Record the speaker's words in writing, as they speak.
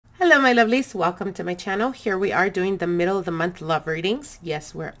Hello my lovelies, welcome to my channel. Here we are doing the middle of the month love readings.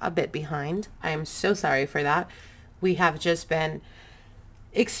 Yes, we're a bit behind. I am so sorry for that. We have just been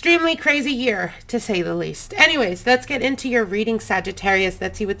extremely crazy year, to say the least. Anyways, let's get into your reading, Sagittarius.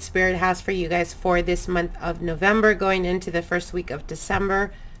 Let's see what Spirit has for you guys for this month of November, going into the first week of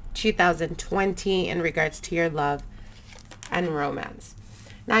December 2020 in regards to your love and romance.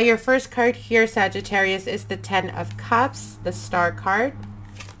 Now your first card here, Sagittarius, is the Ten of Cups, the Star card.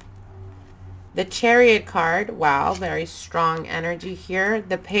 The Chariot card, wow, very strong energy here.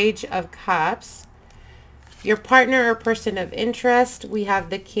 The Page of Cups. Your partner or person of interest, we have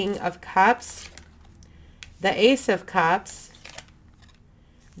the King of Cups, the Ace of Cups,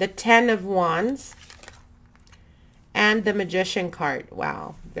 the Ten of Wands, and the Magician card.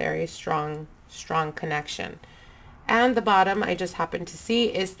 Wow, very strong connection. And the bottom I just happened to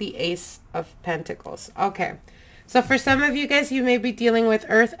see is the Ace of Pentacles. Okay. So for some of you guys, you may be dealing with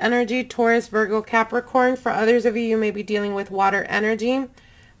earth energy, Taurus, Virgo, Capricorn. For others of you, you may be dealing with water energy,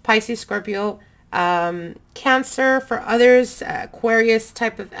 Pisces, Scorpio, Cancer. For others, Aquarius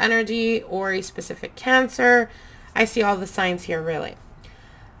type of energy or a specific Cancer. I see all the signs here, really.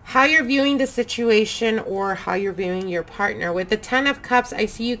 How you're viewing the situation or how you're viewing your partner. With the Ten of Cups, I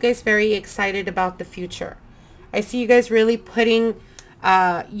see you guys very excited about the future. I see you guys really putting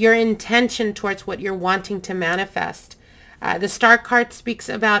your intention towards what you're wanting to manifest. The Star card speaks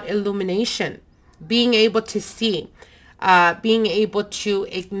about illumination, being able to see, being able to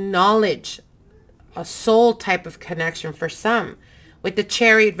acknowledge a soul type of connection for some. With the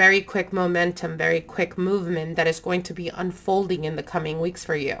Chariot, very quick momentum, very quick movement that is going to be unfolding in the coming weeks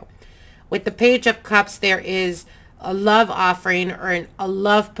for you. With the Page of Cups, there is a love offering or a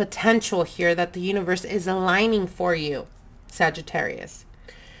love potential here that the universe is aligning for you, Sagittarius.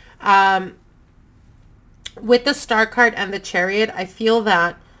 With the Star card and the Chariot, I feel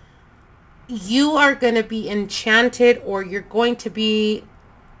that you are going to be enchanted, or you're going to be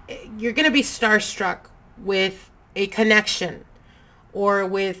starstruck with a connection or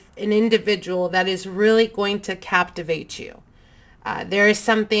with an individual that is really going to captivate you. There is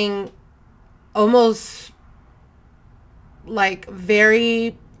something almost like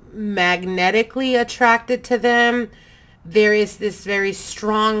very magnetically attracted to them. There is this very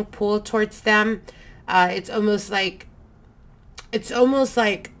strong pull towards them. It's almost like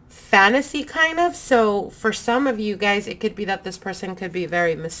fantasy kind of. So for some of you guys, it could be that this person could be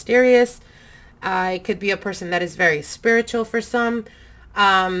very mysterious. It could be a person that is very spiritual for some.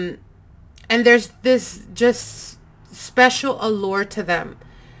 And there's this just special allure to them.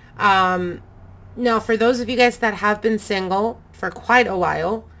 Now, for those of you guys that have been single for quite a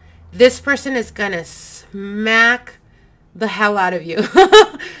while, this person is going to smack the hell out of you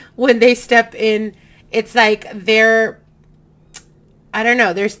when they step in. It's like I don't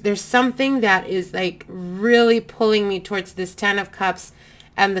know, there's something that is like really pulling me towards this Ten of Cups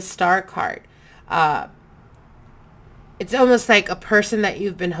and the Star card. It's almost like a person that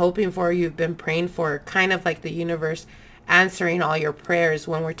you've been hoping for, you've been praying for, kind of like the universe answering all your prayers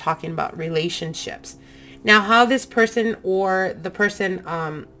when we're talking about relationships. Now, how this person or the person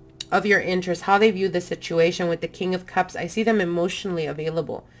of your interest, how they view the situation with the King of Cups, I see them emotionally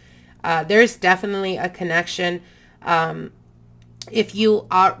available. There's definitely a connection. If you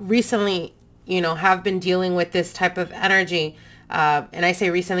are recently, have been dealing with this type of energy, and I say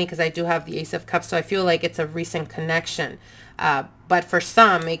recently because I do have the Ace of Cups, so I feel like it's a recent connection. But for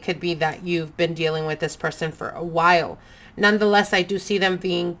some, it could be that you've been dealing with this person for a while. Nonetheless, I do see them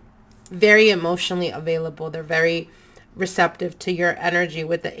being very emotionally available. They're very receptive to your energy.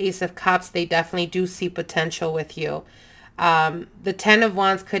 With the Ace of Cups, they definitely do see potential with you. The Ten of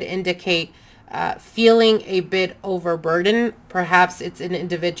Wands could indicate feeling a bit overburdened. Perhaps it's an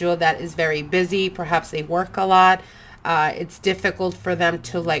individual that is very busy. Perhaps they work a lot. It's difficult for them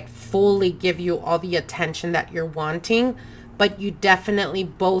to like fully give you all the attention that you're wanting, but you definitely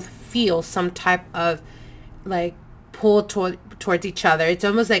both feel some type of like pull towards each other. It's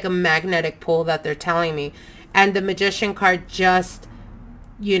almost like a magnetic pull that they're telling me. And the Magician card just,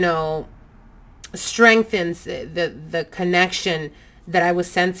 strengthens the connection that I was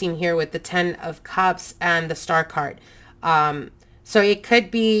sensing here with the Ten of Cups and the Star card. So it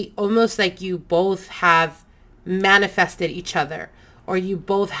could be almost like you both have manifested each other, or you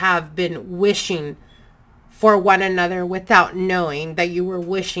both have been wishing for one another without knowing that you were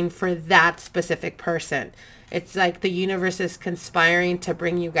wishing for that specific person. It's like the universe is conspiring to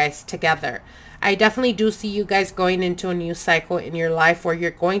bring you guys together. I definitely do see you guys going into a new cycle in your life where you're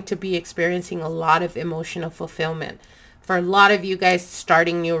going to be experiencing a lot of emotional fulfillment. For a lot of you guys,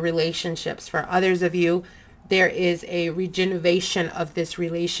 starting new relationships. For others of you, there is a regeneration of this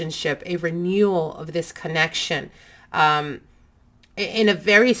relationship, a renewal of this connection, in a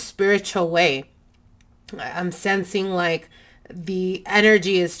very spiritual way. I'm sensing like the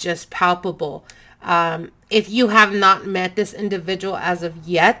energy is just palpable. If you have not met this individual as of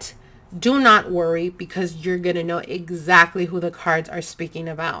yet, do not worry, because you're going to know exactly who the cards are speaking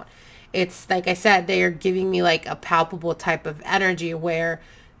about. It's like I said, they are giving me like a palpable type of energy where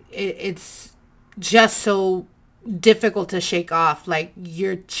it's just so difficult to shake off. Like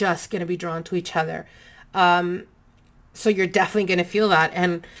you're just going to be drawn to each other. So you're definitely going to feel that.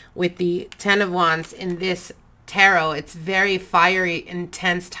 And with the 10 of Wands in this tarot, it's very fiery,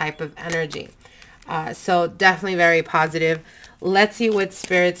 intense type of energy. So definitely very positive. Let's see what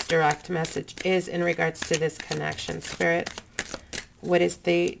Spirit's direct message is in regards to this connection. Spirit, what is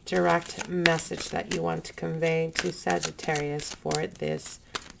the direct message that you want to convey to Sagittarius for this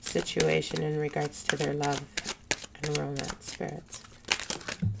situation in regards to their love and romance, spirits?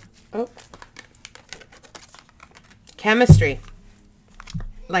 Oh. Chemistry.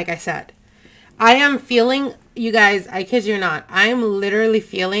 Like I said, I am feeling, you guys, I kid you not, I am literally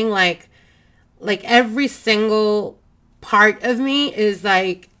feeling like every single part of me is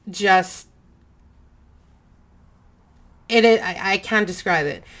like just, I can't describe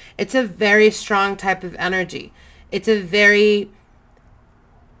it. It's a very strong type of energy. It's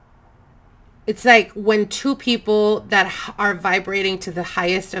like when two people that are vibrating to the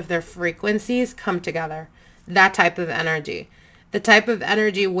highest of their frequencies come together. That type of energy. The type of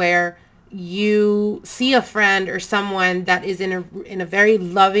energy where you see a friend or someone that is in a very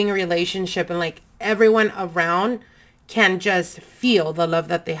loving relationship, and like everyone around can just feel the love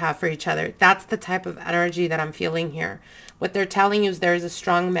that they have for each other. That's the type of energy that I'm feeling here. What they're telling you is there is a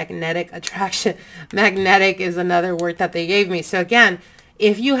strong magnetic attraction. Magnetic is another word that they gave me. So again,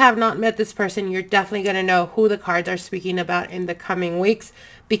 if you have not met this person, you're definitely going to know who the cards are speaking about in the coming weeks,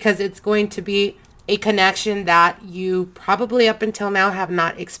 because it's going to be a connection that you probably up until now have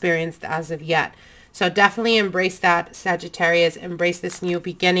not experienced as of yet. So definitely embrace that, Sagittarius. Embrace this new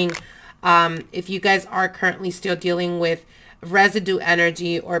beginning. If you guys are currently still dealing with residue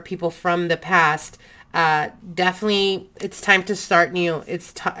energy or people from the past, definitely it's time to start new.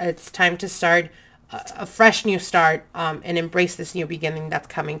 It's time to start a fresh new start, and embrace this new beginning that's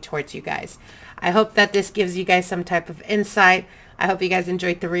coming towards you guys. I hope that this gives you guys some type of insight. I hope you guys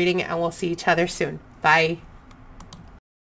enjoyed the reading, and we'll see each other soon. Bye.